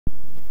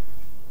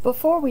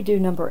Before we do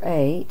number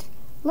 8,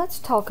 let's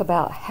talk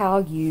about how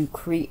you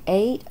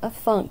create a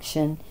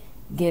function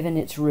given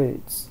its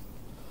roots.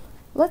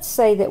 Let's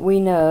say that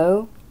we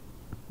know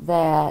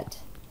that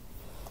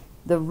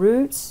the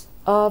roots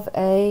of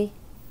a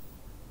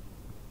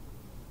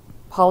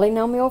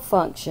polynomial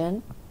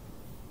function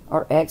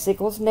are x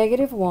equals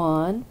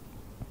 -1,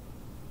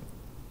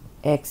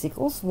 x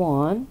equals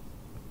 1,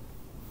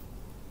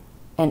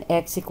 and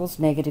x equals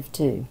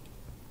 -2.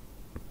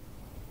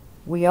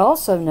 We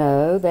also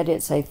know that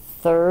it's a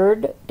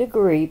third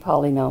degree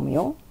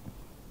polynomial.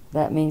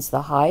 That means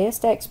the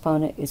highest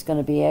exponent is going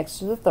to be x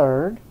to the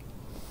third.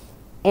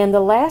 And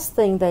the last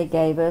thing they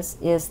gave us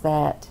is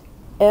that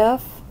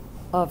f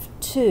of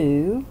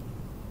 2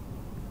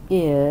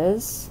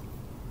 is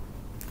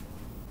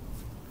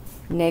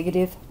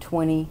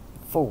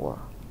 -24.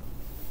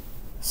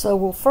 So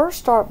we'll first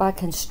start by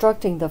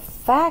constructing the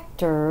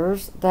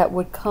factors that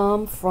would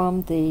come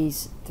from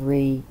these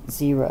three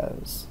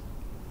zeros.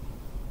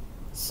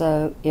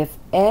 So if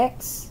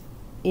x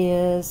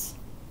is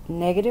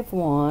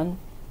 -1,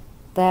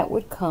 that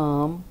would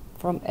come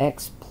from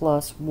x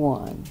plus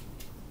 1.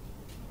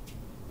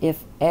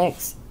 If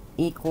x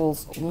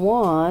equals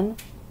 1,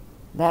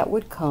 that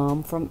would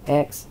come from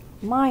x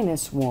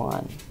minus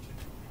 1.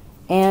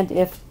 And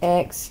if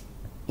x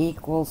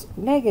equals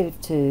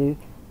 -2,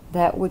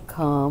 that would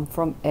come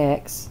from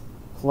x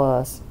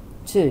plus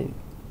 2.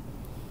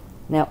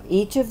 Now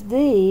each of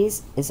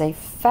these is a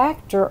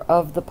factor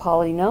of the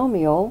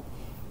polynomial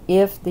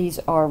if these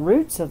are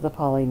roots of the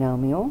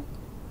polynomial.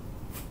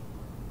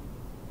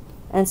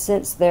 And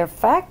since they're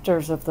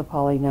factors of the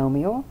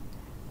polynomial,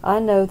 I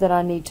know that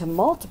I need to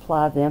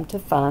multiply them to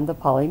find the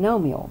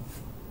polynomial.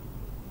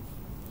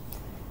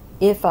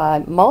 If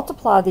I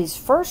multiply these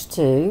first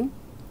two,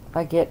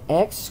 I get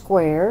x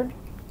squared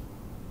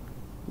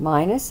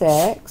minus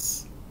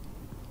x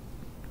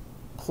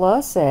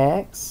plus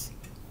x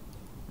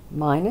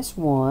minus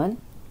 1.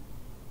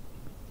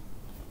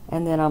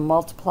 And then I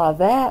multiply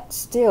that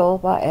still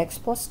by x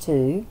plus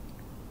 2.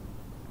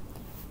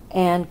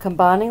 And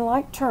combining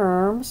like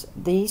terms,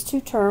 these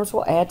two terms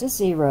will add to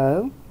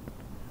 0.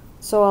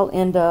 So I'll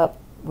end up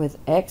with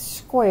x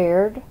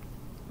squared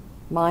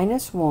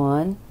minus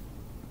 1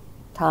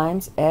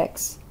 times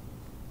x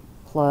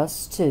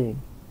plus 2.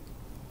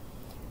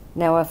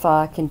 Now if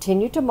I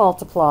continue to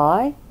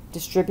multiply,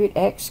 distribute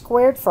x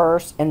squared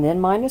first and then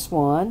minus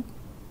 1,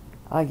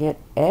 I get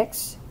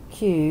x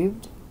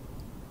cubed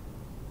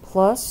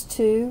plus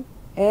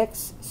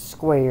 2x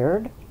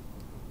squared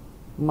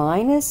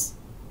minus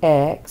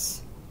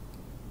x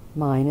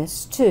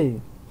minus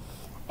 2.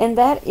 And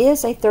that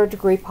is a third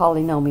degree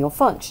polynomial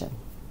function.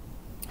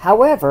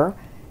 However,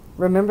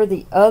 remember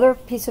the other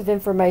piece of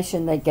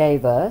information they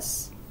gave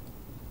us,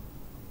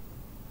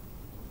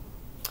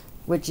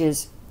 which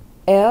is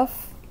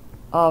f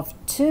of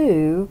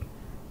 2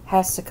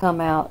 has to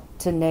come out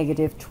to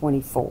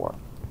 -24.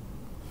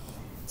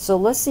 So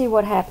let's see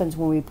what happens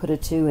when we put a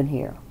 2 in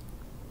here.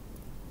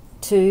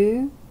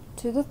 2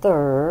 to the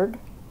third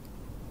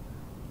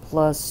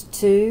plus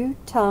 2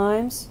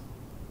 times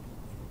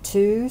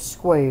 2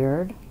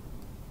 squared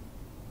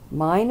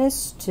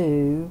minus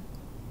 2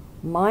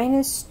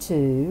 minus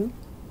 2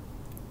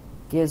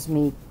 gives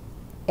me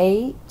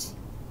 8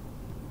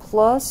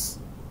 plus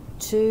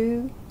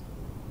 2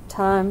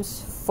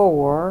 times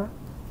 4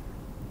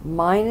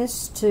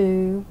 minus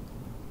 2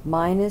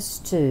 minus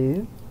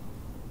 2,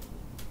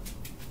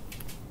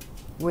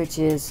 which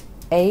is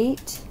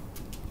 8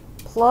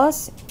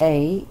 plus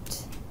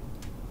 8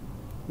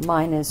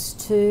 minus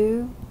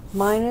 2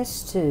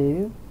 minus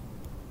 2,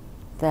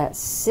 that's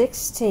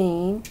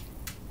 16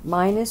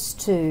 minus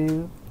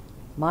 2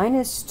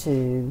 minus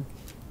 2,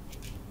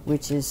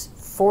 which is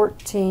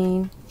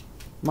 14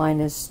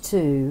 minus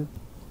 2,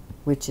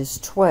 which is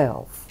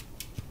 12.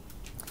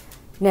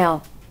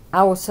 Now,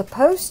 I was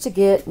supposed to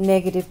get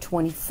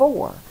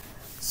 -24.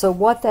 So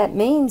what that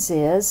means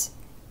is,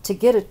 to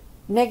get a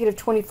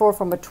 -24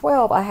 from a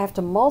 12, I have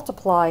to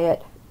multiply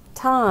it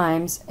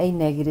times a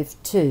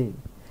 -2.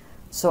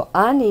 So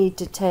I need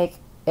to take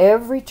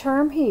every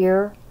term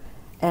here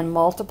and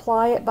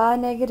multiply it by a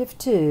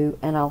 -2,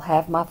 and I'll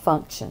have my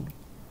function.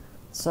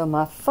 So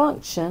my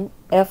function,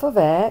 f of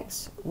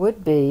x,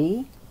 would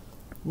be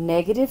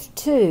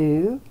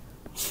 -2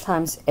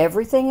 times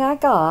everything I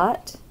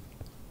got.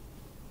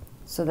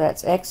 So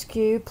that's x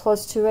cubed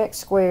plus 2x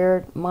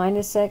squared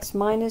minus x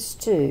minus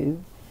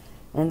 2.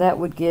 And that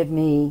would give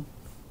me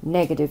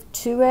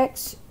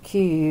 -2x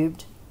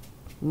cubed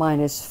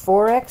minus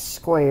 4x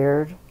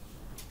squared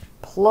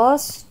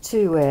plus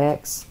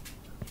 2x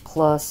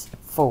plus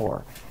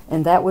 4.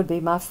 And that would be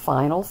my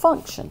final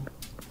function.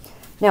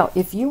 Now,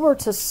 if you were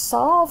to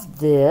solve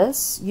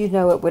this, you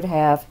know it would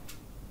have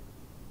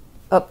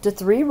up to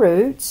 3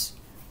 roots.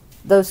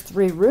 Those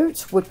 3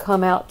 roots would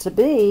come out to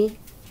be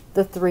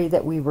the 3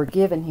 that we were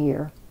given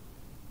here.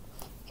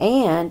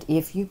 And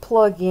if you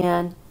plug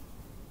in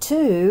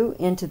 2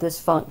 into this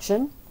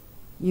function,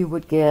 you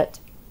would get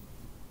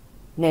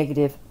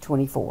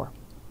 -24.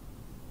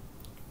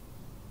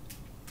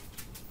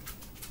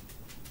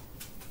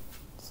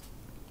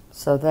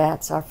 So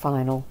that's our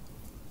final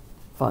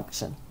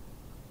function.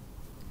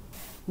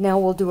 Now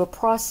we'll do a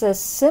process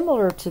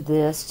similar to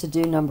this to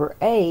do number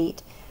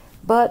 8,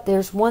 but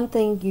there's one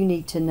thing you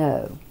need to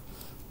know,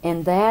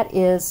 and that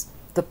is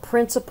the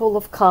principle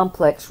of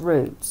complex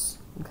roots.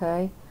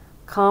 Okay?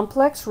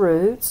 Complex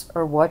roots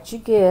are what you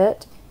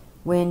get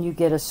when you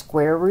get a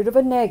square root of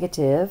a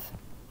negative.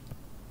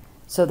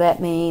 So that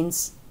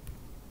means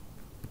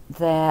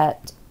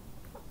that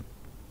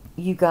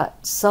you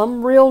got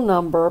some real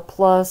number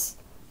plus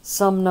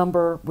some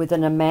number with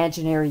an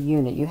imaginary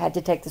unit. You had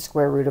to take the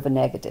square root of a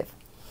negative.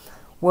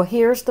 Well,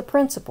 here's the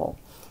principle,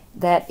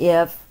 that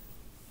if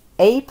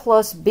a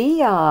plus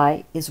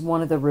bi is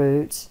one of the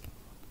roots,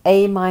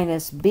 a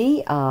minus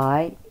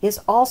bi is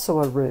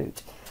also a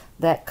root.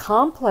 That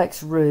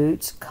complex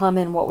roots come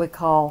in what we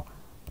call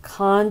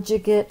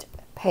conjugate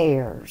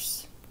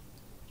pairs.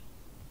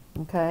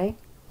 Okay?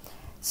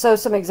 So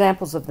some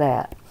examples of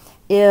that.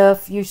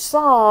 If you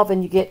solve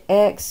and you get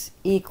x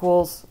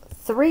equals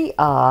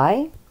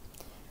 3i,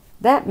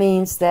 that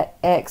means that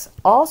x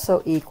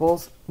also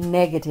equals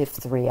negative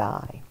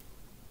 3i.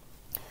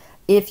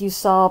 If you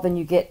solve and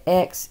you get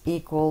x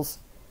equals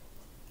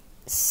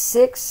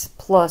 6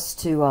 plus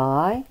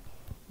 2i,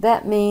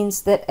 that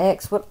means that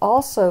x would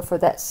also, for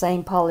that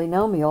same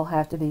polynomial,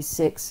 have to be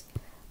 6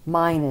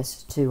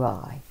 minus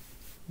 2i.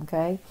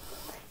 Okay?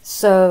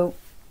 So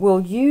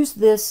we'll use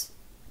this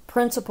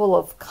principle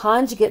of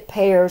conjugate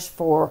pairs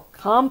for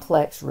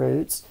complex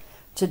roots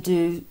to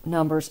do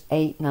numbers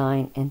 8,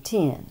 9, and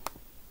 10.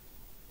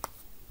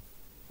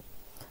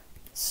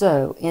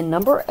 So in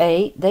number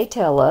 8, they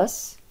tell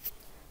us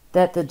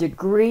that the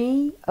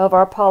degree of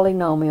our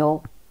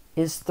polynomial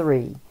is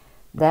 3.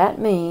 That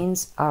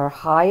means our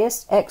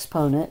highest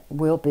exponent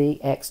will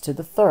be x to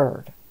the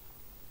third.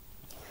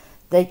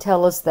 They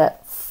tell us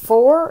that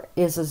 4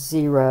 is a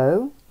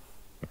 0,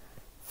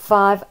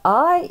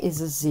 5i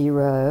is a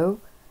 0,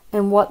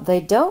 and what they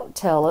don't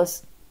tell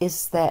us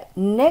is that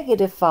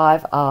negative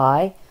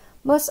 5i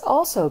must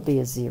also be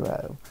a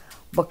 0,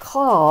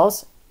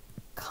 because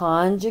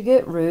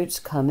conjugate roots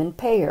come in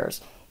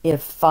pairs.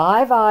 If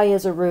 5i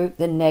is a root,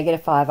 then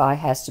negative 5i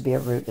has to be a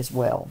root as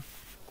well.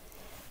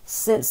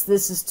 Since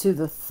this is to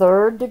the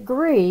third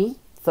degree,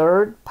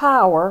 third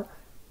power,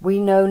 we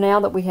know now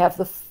that we have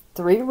the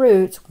 3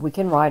 roots, we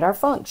can write our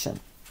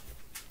function.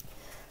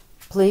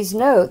 Please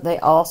note, they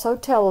also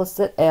tell us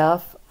that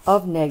f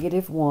of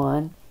negative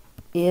 1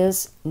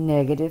 is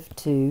negative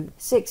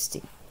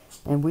 260.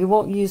 And we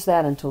won't use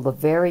that until the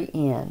very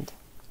end.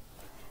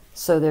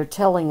 So they're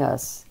telling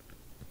us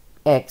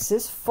x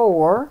is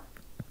 4,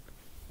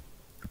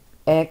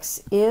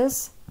 x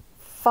is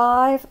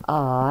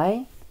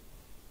 5i,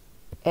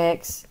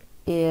 x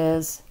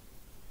is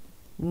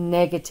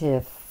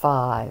negative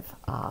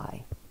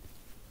 5i.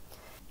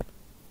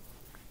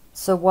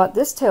 So what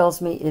this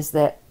tells me is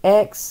that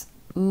x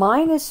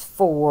minus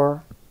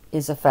 4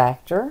 is a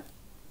factor,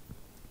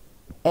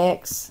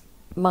 x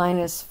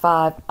minus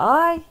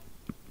 5i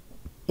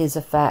is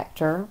a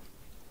factor,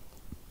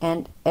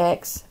 and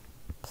x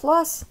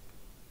plus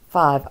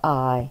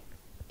 5i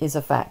is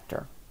a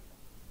factor.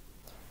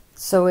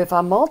 So if I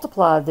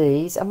multiply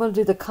these, I'm going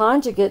to do the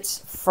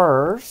conjugates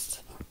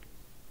first.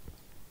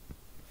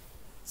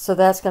 So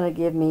that's going to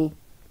give me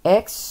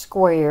x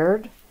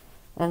squared,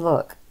 and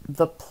look,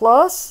 the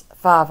plus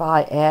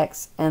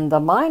 5ix and the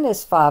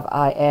minus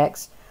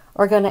 5ix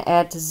are going to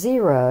add to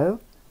 0,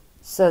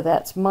 so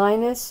that's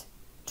minus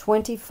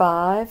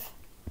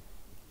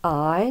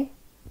 25i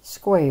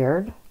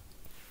squared.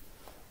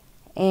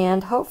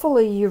 And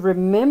hopefully you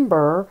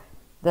remember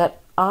that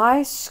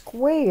I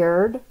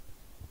squared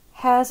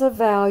has a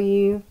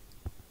value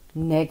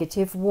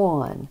negative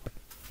 1.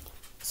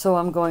 So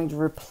I'm going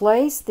to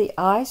replace the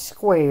I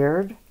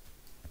squared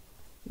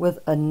with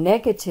a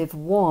negative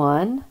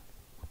 1.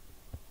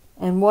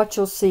 And what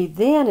you'll see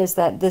then is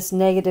that this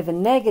negative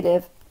and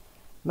negative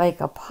make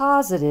a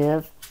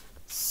positive.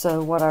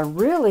 So what I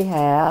really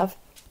have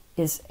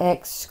is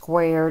x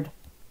squared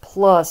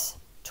plus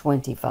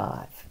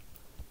 25.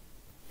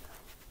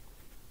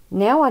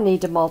 Now I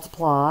need to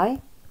multiply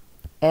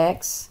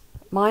x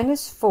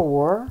minus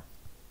 4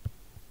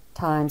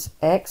 times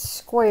x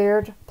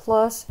squared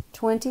plus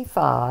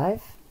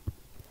 25,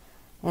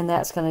 and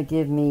that's going to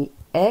give me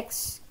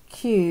x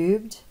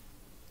cubed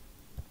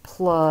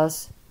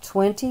plus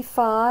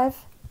 25x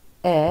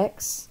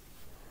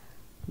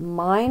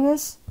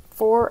minus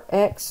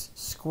 4x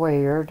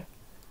squared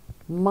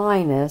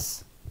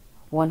minus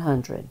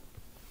 100.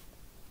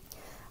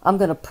 I'm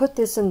going to put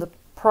this in the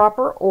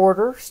proper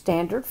order,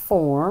 standard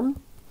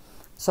form.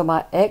 So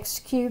my x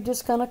cubed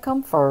is going to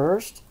come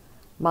first,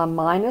 my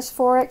minus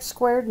 4x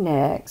squared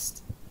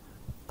next,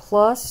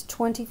 plus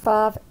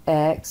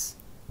 25x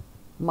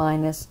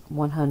minus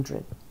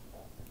 100.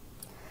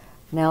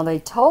 Now they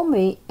told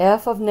me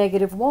f of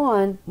negative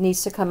 1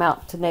 needs to come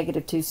out to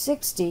negative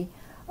 260,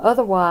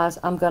 otherwise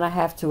I'm going to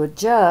have to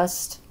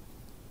adjust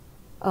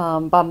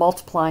by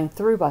multiplying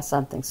through by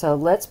something. So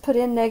let's put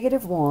in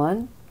negative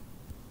 1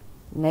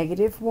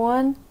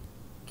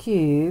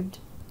 cubed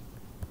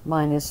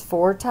minus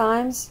 4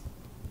 times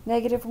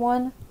negative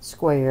 1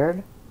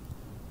 squared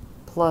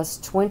plus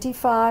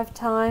 25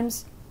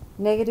 times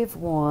negative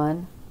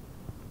 1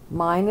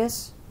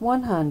 minus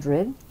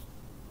 100.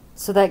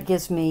 So that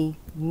gives me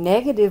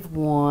negative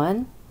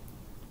 1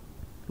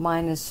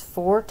 minus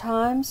 4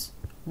 times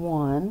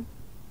 1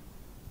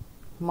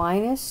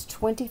 minus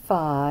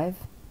 25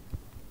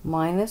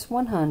 minus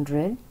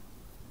 100.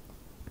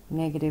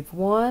 Negative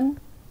 1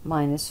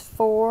 minus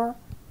 4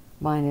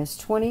 minus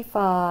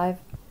 25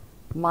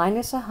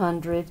 minus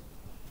 100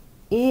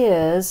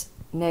 is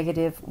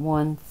negative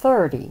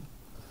 130.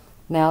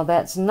 Now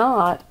that's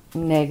not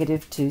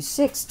negative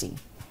 260.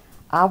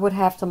 I would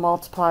have to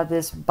multiply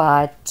this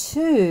by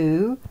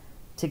 2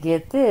 to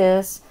get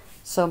this,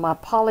 so my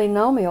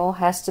polynomial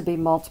has to be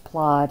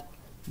multiplied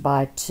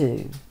by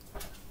 2.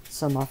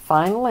 So my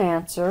final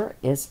answer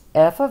is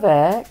f of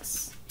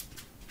x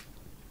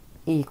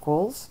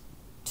equals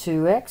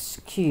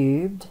 2x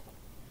cubed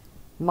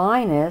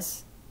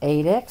minus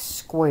 8x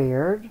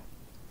squared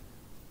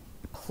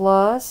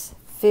plus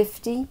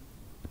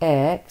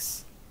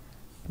 50x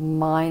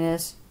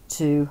minus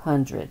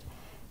 200.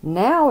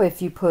 Now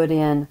if you put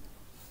in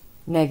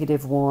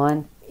negative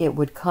 1, it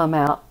would come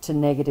out to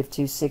negative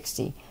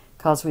 260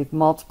 because we've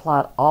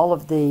multiplied all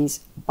of these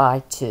by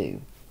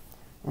 2.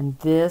 And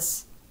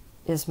this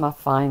is my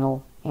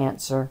final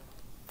answer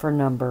for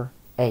number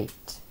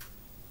 8.